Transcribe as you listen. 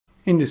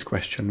In this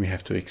question we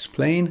have to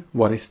explain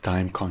what is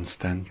time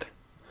constant.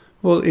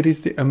 Well, it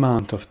is the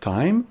amount of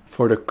time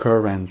for the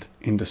current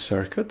in the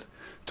circuit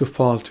to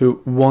fall to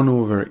 1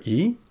 over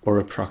E, or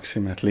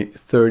approximately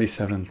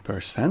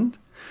 37%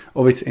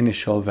 of its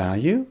initial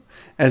value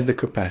as the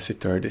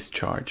capacitor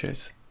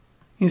discharges.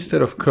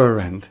 Instead of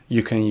current,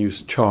 you can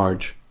use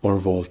charge or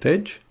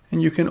voltage,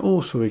 and you can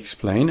also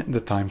explain the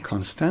time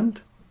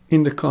constant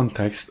in the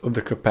context of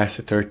the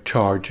capacitor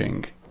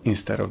charging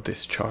instead of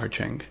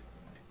discharging.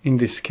 In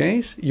this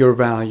case, your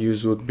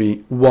values would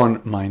be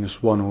 1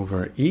 minus 1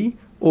 over E,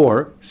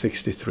 or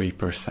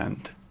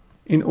 63%.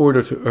 In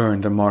order to earn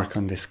the mark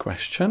on this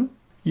question,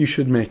 you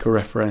should make a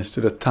reference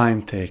to the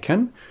time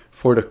taken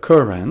for the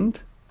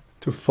current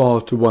to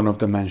fall to one of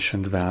the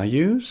mentioned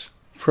values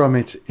from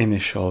its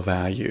initial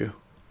value.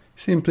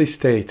 Simply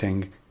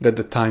stating that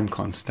the time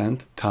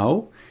constant,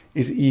 tau,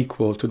 is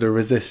equal to the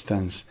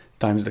resistance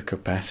times the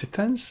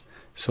capacitance,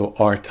 so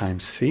R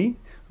times C,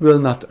 will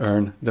not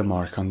earn the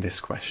mark on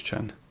this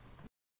question.